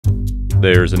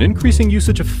there's an increasing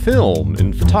usage of film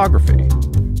in photography.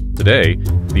 Today,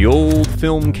 the old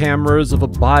film cameras of a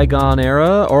bygone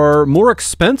era are more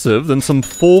expensive than some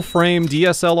full-frame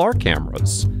DSLR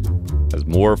cameras. As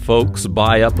more folks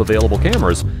buy up available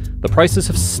cameras, the prices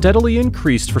have steadily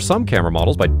increased for some camera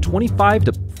models by 25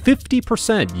 to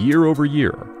 50% year over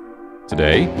year.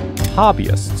 Today,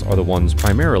 hobbyists are the ones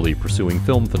primarily pursuing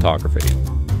film photography.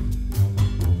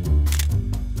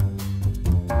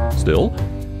 Still,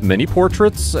 many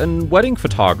portraits and wedding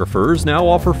photographers now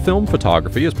offer film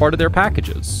photography as part of their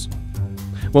packages.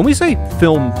 When we say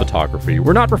film photography,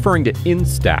 we're not referring to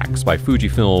Instax by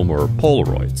Fujifilm or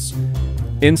Polaroids.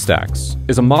 Instax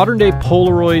is a modern-day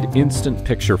Polaroid instant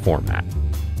picture format.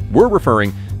 We're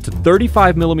referring to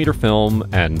 35mm film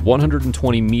and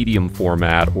 120 medium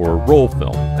format or roll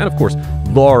film, and of course,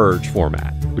 large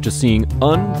format, which is seeing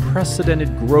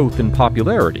unprecedented growth in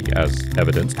popularity as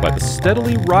evidenced by the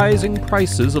steadily rising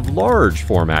prices of large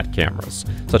format cameras,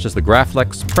 such as the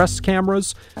Graflex press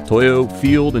cameras, Toyo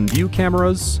Field and View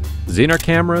cameras, Zener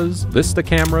cameras, Vista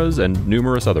cameras, and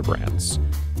numerous other brands.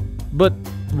 But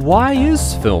why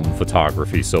is film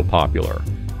photography so popular?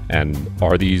 And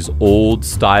are these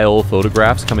old-style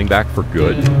photographs coming back for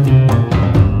good?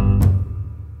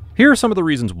 Here are some of the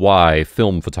reasons why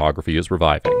film photography is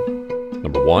reviving.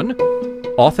 Number 1,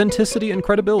 authenticity and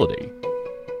credibility.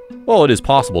 While it is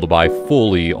possible to buy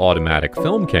fully automatic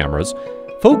film cameras,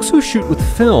 folks who shoot with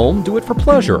film do it for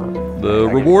pleasure, the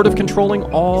reward of controlling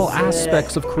all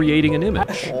aspects of creating an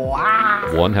image.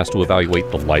 One has to evaluate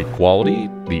the light quality,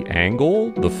 the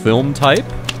angle, the film type,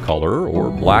 color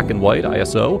or black and white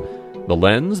ISO, the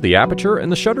lens, the aperture,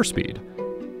 and the shutter speed.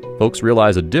 Folks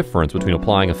realize a difference between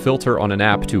applying a filter on an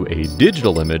app to a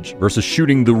digital image versus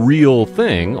shooting the real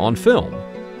thing on film.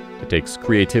 It takes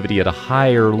creativity at a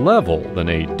higher level than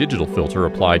a digital filter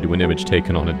applied to an image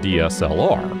taken on a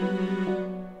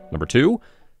DSLR. Number 2,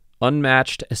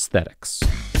 unmatched aesthetics.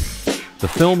 The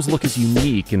film's look is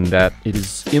unique in that it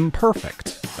is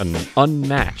imperfect, an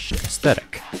unmatched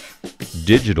aesthetic.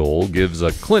 Digital gives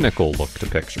a clinical look to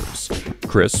pictures.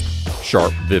 Crisp,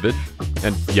 sharp, vivid,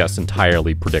 and yes,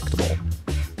 entirely predictable.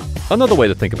 Another way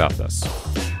to think about this: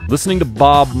 listening to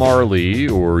Bob Marley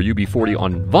or UB40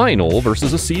 on vinyl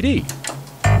versus a CD.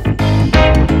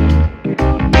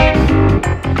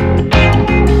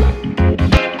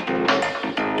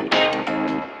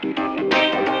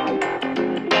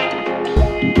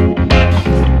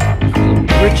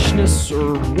 Richness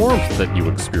or warmth that you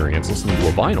experience listening to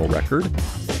a vinyl record.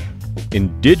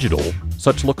 In digital,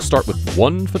 such looks start with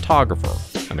one photographer,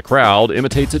 and the crowd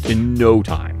imitates it in no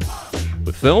time.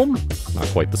 With film, not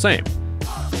quite the same.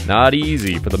 Not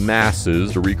easy for the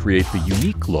masses to recreate the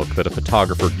unique look that a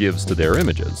photographer gives to their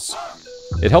images.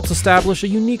 It helps establish a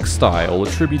unique style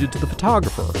attributed to the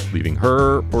photographer, leaving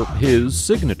her or his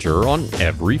signature on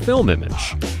every film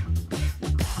image.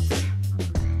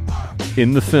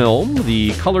 In the film,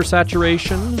 the color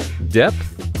saturation,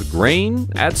 depth, the grain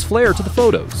adds flair to the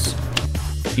photos.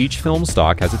 Each film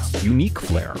stock has its unique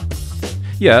flair.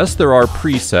 Yes, there are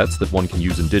presets that one can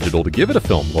use in digital to give it a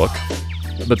film look,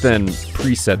 but then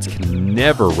presets can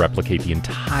never replicate the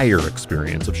entire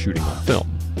experience of shooting on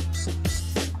film.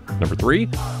 Number 3,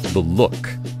 the look.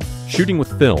 Shooting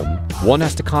with film, one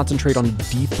has to concentrate on a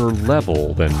deeper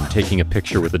level than taking a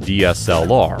picture with a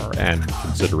DSLR and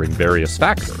considering various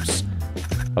factors.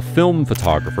 A film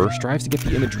photographer strives to get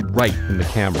the image right in the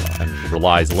camera and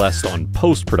relies less on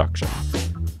post-production.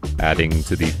 Adding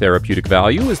to the therapeutic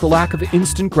value is the lack of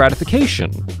instant gratification,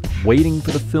 waiting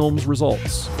for the film's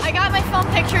results. I got my film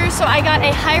pictures, so I got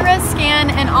a high-res scan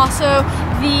and also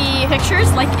the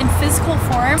pictures, like in physical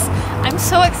form. I'm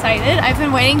so excited. I've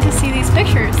been waiting to see these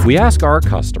pictures. We ask our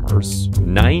customers,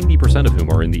 90% of whom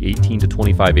are in the 18 to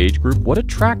 25 age group, what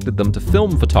attracted them to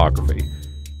film photography.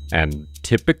 And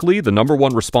typically, the number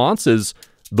 1 response is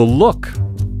the look,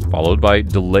 followed by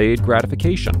delayed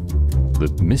gratification, the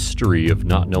mystery of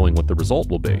not knowing what the result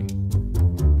will be.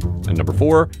 And number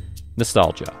 4,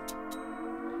 nostalgia.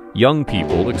 Young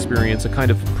people experience a kind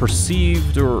of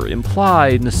perceived or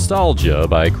implied nostalgia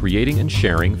by creating and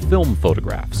sharing film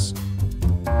photographs.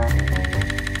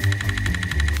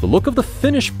 The look of the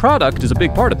finished product is a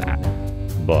big part of that,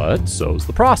 but so's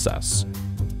the process.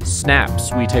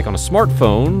 Snaps we take on a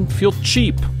smartphone feel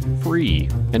cheap, free,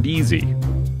 and easy.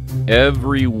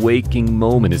 Every waking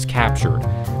moment is captured,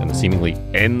 and the seemingly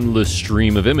endless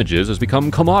stream of images has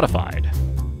become commodified.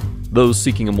 Those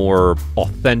seeking a more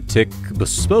authentic,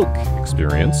 bespoke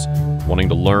experience, wanting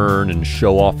to learn and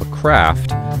show off a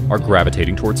craft, are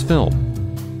gravitating towards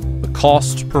film. The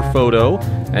cost per photo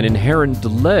and inherent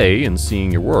delay in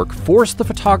seeing your work force the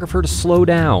photographer to slow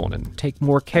down and take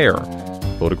more care,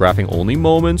 photographing only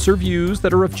moments or views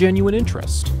that are of genuine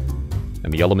interest.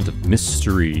 And the element of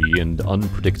mystery and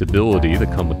unpredictability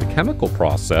that come with the chemical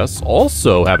process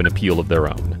also have an appeal of their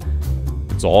own.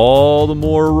 It's all the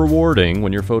more rewarding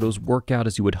when your photos work out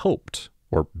as you had hoped,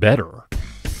 or better.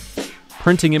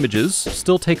 Printing images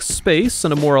still takes space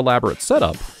and a more elaborate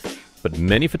setup, but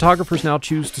many photographers now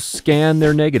choose to scan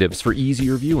their negatives for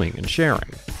easier viewing and sharing.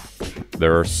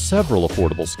 There are several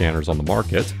affordable scanners on the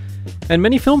market, and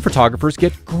many film photographers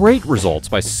get great results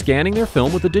by scanning their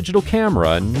film with a digital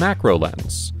camera and macro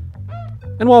lens.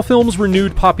 And while film's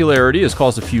renewed popularity has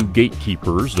caused a few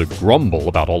gatekeepers to grumble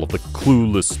about all of the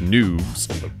clueless noobs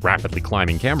and the rapidly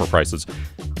climbing camera prices,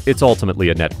 it's ultimately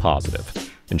a net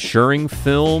positive, ensuring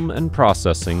film and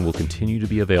processing will continue to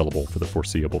be available for the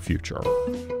foreseeable future.